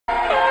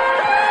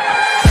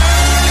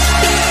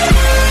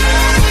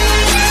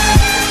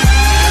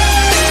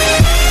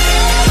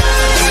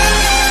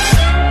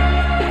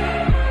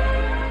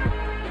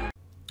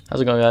How's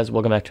it going, guys?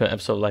 Welcome back to an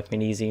episode of Life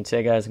Made Easy. And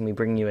today, guys, I'm going to be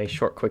bringing you a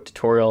short, quick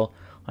tutorial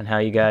on how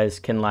you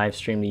guys can live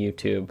stream to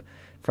YouTube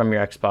from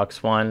your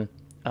Xbox One.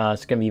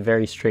 It's going to be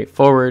very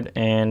straightforward,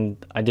 and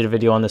I did a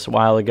video on this a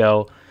while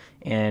ago,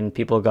 and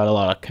people got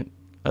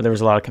there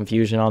was a lot of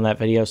confusion on that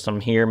video, so I'm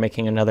here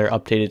making another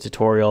updated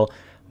tutorial,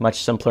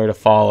 much simpler to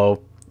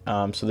follow,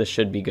 so this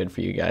should be good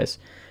for you guys.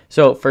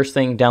 So, first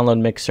thing,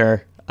 download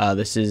Mixer.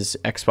 This is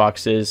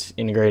Xbox's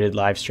integrated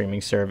live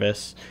streaming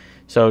service.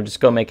 So just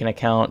go make an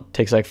account,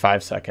 takes like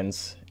 5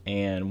 seconds,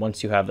 and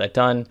once you have that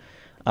done,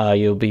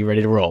 you'll be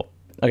ready to roll.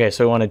 Okay,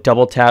 so you want to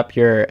double tap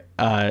your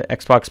the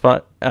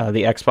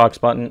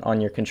Xbox button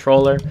on your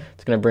controller.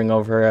 It's going to bring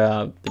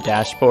over the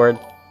dashboard,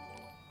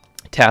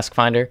 task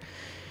finder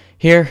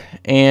here,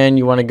 and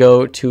you want to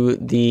go to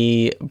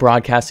the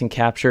broadcast and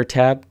capture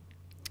tab.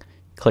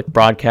 Click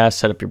broadcast,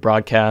 set up your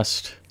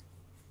broadcast.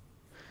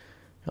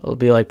 It'll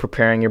be like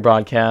preparing your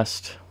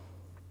broadcast,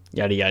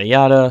 yada yada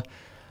yada.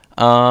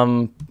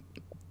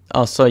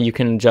 Also, you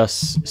can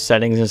adjust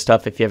settings and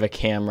stuff if you have a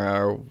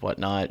camera or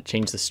whatnot.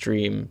 Change the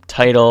stream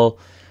title,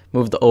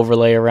 move the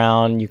overlay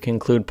around. You can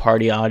include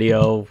party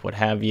audio, what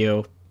have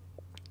you.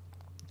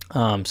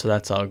 So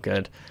that's all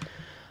good.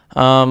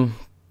 So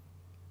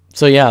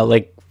yeah,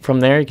 like from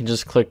there, you can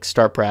just click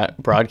Start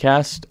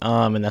Broadcast,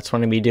 and that's what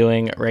I'm going to be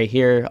doing right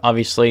here.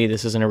 Obviously,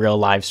 this isn't a real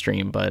live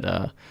stream,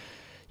 but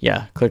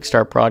yeah, click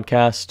Start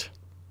Broadcast.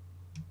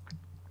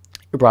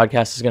 Your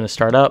broadcast is going to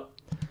start up.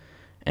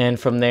 And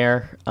from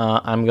there,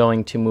 I'm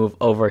going to move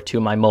over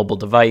to my mobile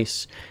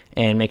device,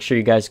 and make sure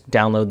you guys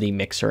download the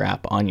Mixer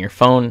app on your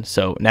phone.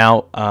 So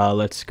now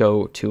let's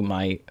go to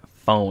my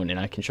phone, and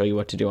I can show you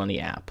what to do on the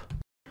app.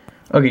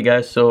 Okay,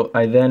 guys, so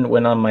I then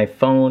went on my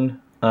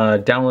phone,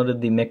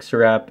 downloaded the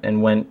Mixer app,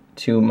 and went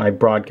to my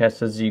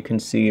broadcast, as you can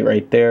see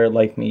right there,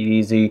 Life Made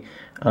Easy.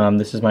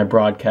 This is my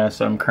broadcast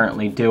that I'm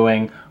currently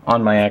doing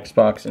on my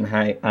Xbox,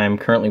 and I'm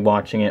currently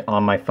watching it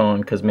on my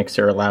phone because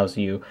Mixer allows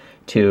you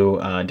to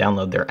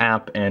download their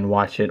app and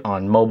watch it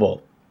on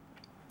mobile.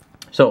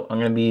 So I'm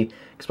going to be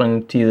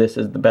explaining to you this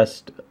as the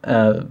best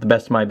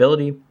of my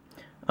ability.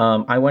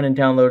 I went and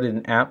downloaded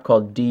an app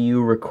called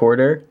DU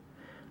Recorder,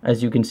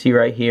 as you can see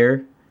right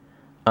here.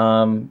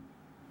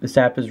 This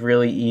app is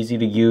really easy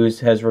to use,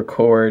 has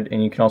record,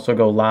 and you can also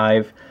go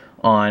live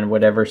on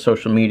whatever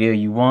social media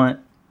you want.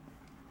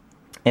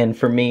 And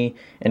for me,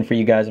 and for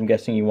you guys, I'm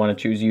guessing you want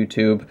to choose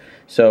YouTube.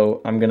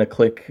 So I'm going to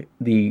click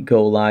the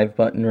Go Live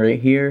button right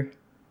here.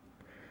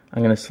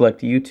 I'm going to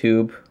select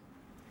YouTube.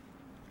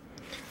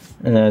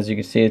 And as you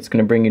can see, it's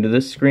going to bring you to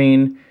this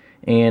screen.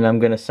 And I'm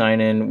going to sign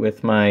in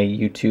with my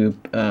YouTube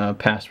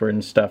password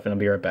and stuff, and I'll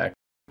be right back.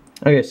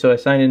 Okay, so I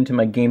signed into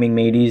my Gaming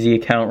Made Easy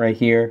account right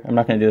here. I'm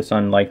not going to do this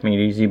on Life Made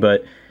Easy,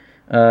 but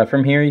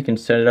from here you can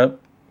set it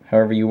up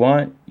however you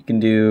want. You can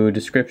do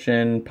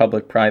description,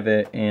 public,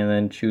 private, and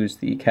then choose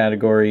the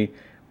category,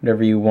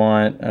 whatever you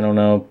want. I don't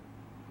know,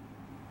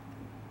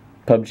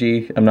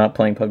 PUBG. I'm not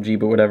playing PUBG,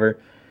 but whatever.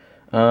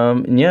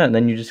 And yeah, and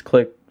then you just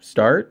click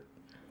start.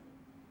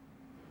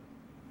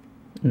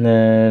 And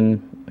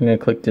then I'm going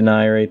to click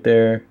deny right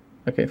there.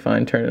 Okay,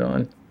 fine, turn it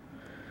on.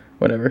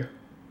 Whatever.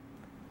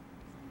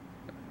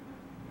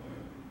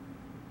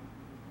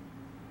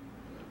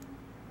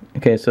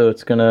 Okay, so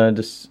it's going to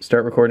just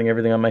start recording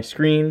everything on my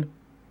screen.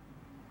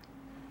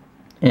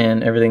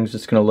 And everything's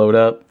just going to load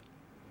up.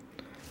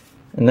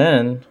 And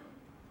then,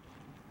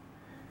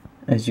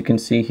 as you can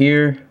see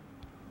here,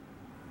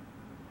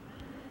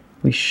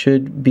 we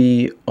should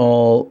be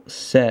all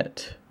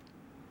set.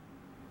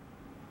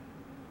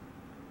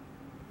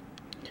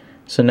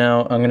 So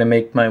now I'm going to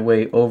make my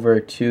way over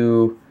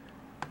to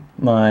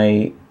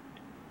my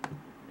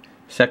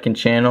second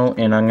channel,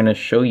 and I'm going to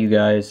show you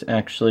guys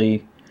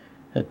actually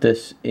that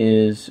this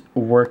is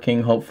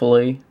working,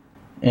 hopefully.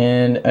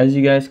 And as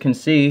you guys can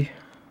see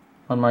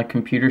on my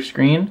computer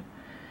screen,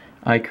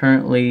 I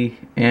currently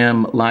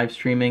am live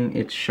streaming.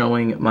 It's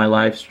showing my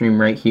live stream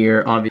right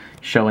here, obviously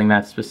showing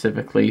that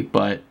specifically,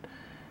 but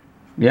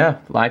yeah,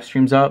 live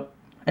stream's up,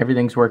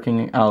 everything's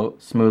working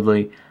out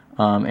smoothly,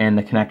 and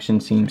the connection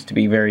seems to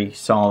be very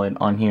solid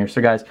on here.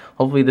 So guys,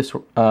 hopefully this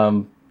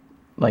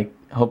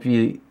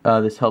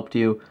this helped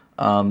you.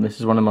 This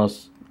is one of the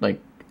most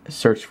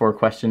searched for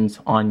questions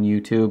on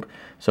YouTube,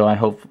 so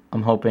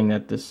I'm hoping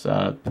that this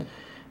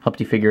helped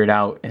you figure it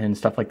out and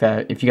stuff like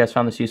that. If you guys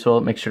found this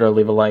useful, make sure to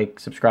leave a like,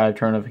 subscribe,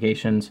 turn on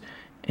notifications,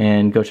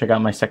 and go check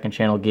out my second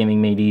channel,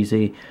 Gaming Made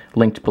Easy,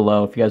 linked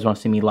below if you guys want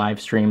to see me live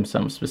stream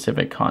some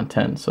specific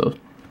content. So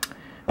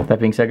with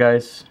that being said,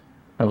 guys,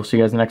 I will see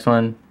you guys in the next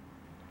one.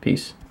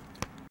 Peace.